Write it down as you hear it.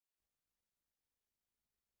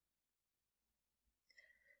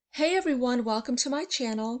Hey everyone, welcome to my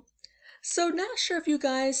channel. So not sure if you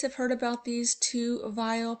guys have heard about these two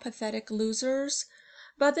vile, pathetic losers,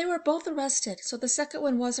 but they were both arrested. So the second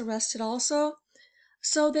one was arrested also.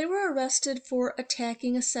 So they were arrested for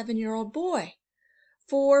attacking a 7-year-old boy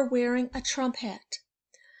for wearing a Trump hat.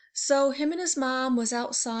 So him and his mom was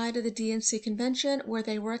outside of the DNC convention where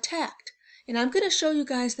they were attacked. And I'm going to show you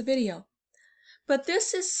guys the video. But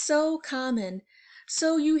this is so common.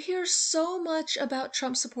 So you hear so much about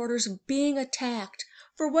Trump supporters being attacked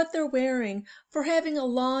for what they're wearing, for having a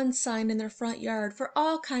lawn sign in their front yard, for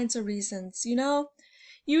all kinds of reasons, you know?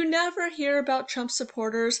 You never hear about Trump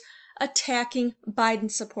supporters attacking Biden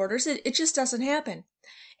supporters. It just doesn't happen.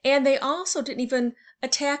 And they also didn't even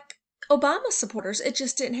attack Obama supporters. It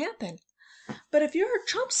just didn't happen. But if you're a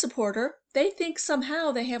Trump supporter, they think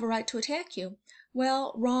somehow they have a right to attack you.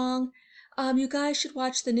 Well, wrong. You guys should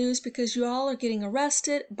watch the news because you all are getting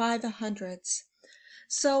arrested by the hundreds.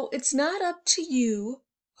 So it's not up to you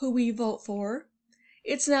who we vote for.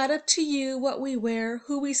 It's not up to you what we wear,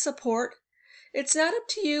 who we support. It's not up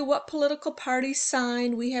to you what political party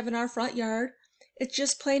sign we have in our front yard. It's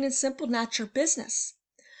just plain and simple not your business.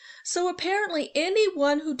 So apparently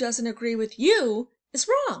anyone who doesn't agree with you is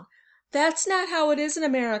wrong. That's not how it is in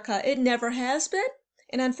America. It never has been,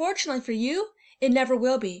 and unfortunately for you, it never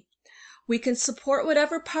will be. We can support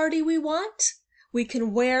whatever party we want. We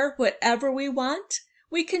can wear whatever we want.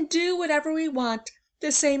 We can do whatever we want,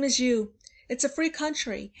 the same as you. It's a free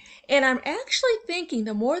country. And I'm actually thinking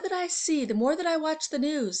the more that I see, the more that I watch the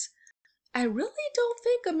news, I really don't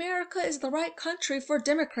think America is the right country for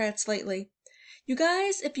Democrats lately. You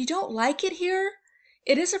guys, if you don't like it here,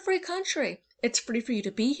 it is a free country. It's free for you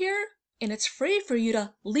to be here, and it's free for you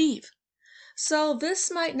to leave. So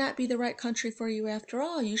this might not be the right country for you after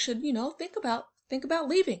all. You should, think about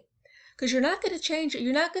leaving, because you're not going to change it.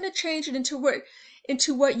 You're not going to change it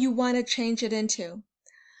into what you want to change it into.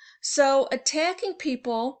 So attacking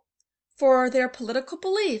people for their political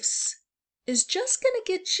beliefs is just going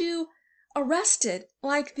to get you arrested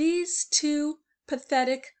like these two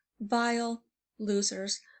pathetic, vile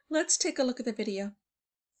losers. Let's take a look at the video.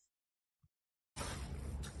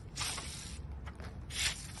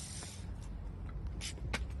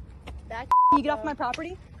 You get off my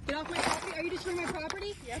property? Get off my property? Are you destroying my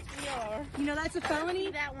property? Yes, we are. You know that's a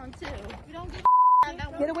felony? That one too. We don't give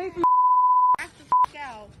that one. Get away from Back the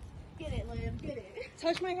out. Get it, Liam. Get it.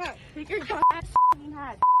 Touch my hat. Take your hat.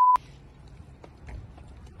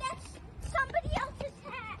 That's somebody else's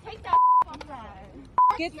hat. Take that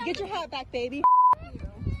hat. Get your hat back, baby.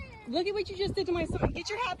 Look at what you just did to my son. Get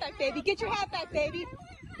your hat back, baby. Get your hat back, baby.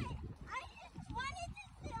 I just wanted to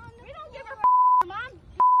sit on the We don't give a mom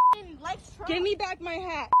likes Trump. Give me back my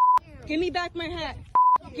hat. Give me back my hat.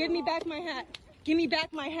 Give me back my hat. Give me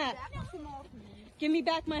back my hat. Give me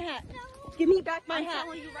back my hat. Give me back my hat.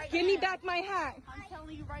 Give me back my hat. I'm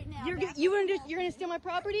telling you right now. You're gonna steal my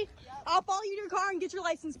property? I'll follow you to your car and get your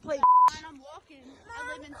license plate. And I'm walking.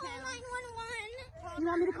 I live in call town. 911. You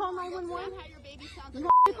want me to call 911? How your baby sounds. You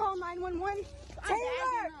want me to call 911?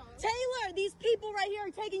 Taylor, these people right here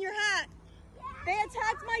are taking your hat. They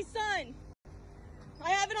attacked my son. I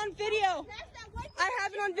have it on video. I have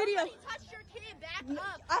it on video. Touch your kid. Back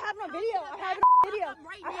up. I have it on video. I have it on video.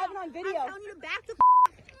 I have it on video. I'm telling you to back the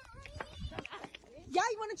Yeah,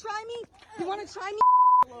 you want to try me? You want to try me?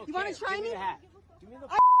 You want to try me? I got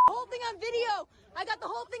the whole thing on video. I got the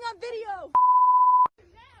whole thing on video.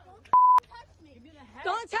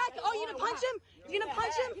 Don't attack. Oh, you gonna punch him? You gonna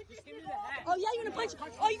punch him? Oh yeah, you gonna punch?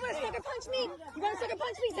 Oh, you wanna sucker punch me? You wanna sucker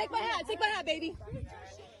punch me? Take my hat. Take my hat, baby.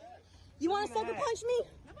 You wanna sucker punch me?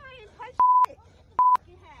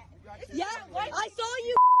 Yeah, I saw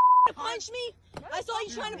you punch me. I saw you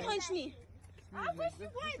trying to punch me. I wish you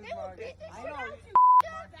would. They will beat this shit out of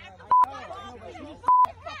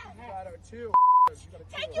you.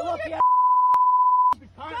 Take you with your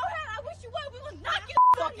Go ahead. I wish you would. We will knock you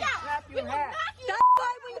out. We will knock you. That's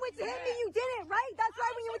why when you went to hit me, you didn't, right? That's why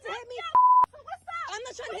when you went to hit me. What's up? I'm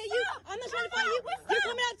not trying to hit you. I'm not trying to fight you. You're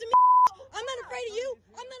coming after me. I'm not afraid of you.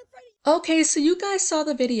 I'm not afraid of you. Okay, so you guys saw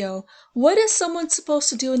the video. What is someone supposed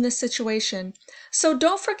to do in this situation? So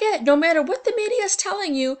don't forget, no matter what the media is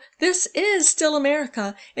telling you, this is still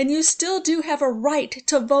America, and you still do have a right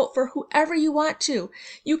to vote for whoever you want to.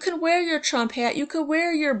 You can wear your Trump hat, you can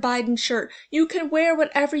wear your Biden shirt, you can wear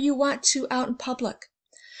whatever you want to out in public.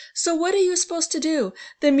 So what are you supposed to do?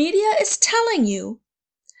 The media is telling you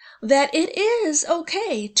that it is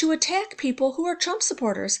okay to attack people who are Trump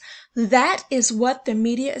supporters. That is what the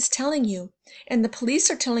media is telling you. And the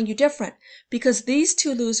police are telling you different because these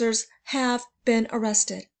two losers have been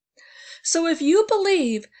arrested. So if you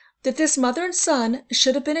believe that this mother and son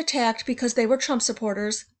should have been attacked because they were Trump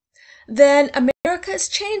supporters, then America is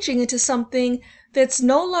changing into something that's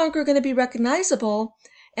no longer going to be recognizable,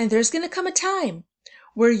 and there's going to come a time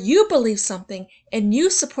where you believe something and you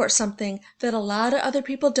support something that a lot of other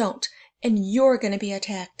people don't, and you're going to be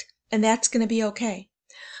attacked, and that's going to be okay.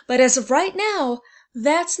 But as of right now,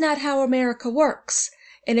 that's not how America works.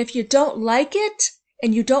 And if you don't like it,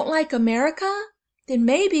 and you don't like America, then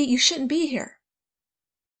maybe you shouldn't be here.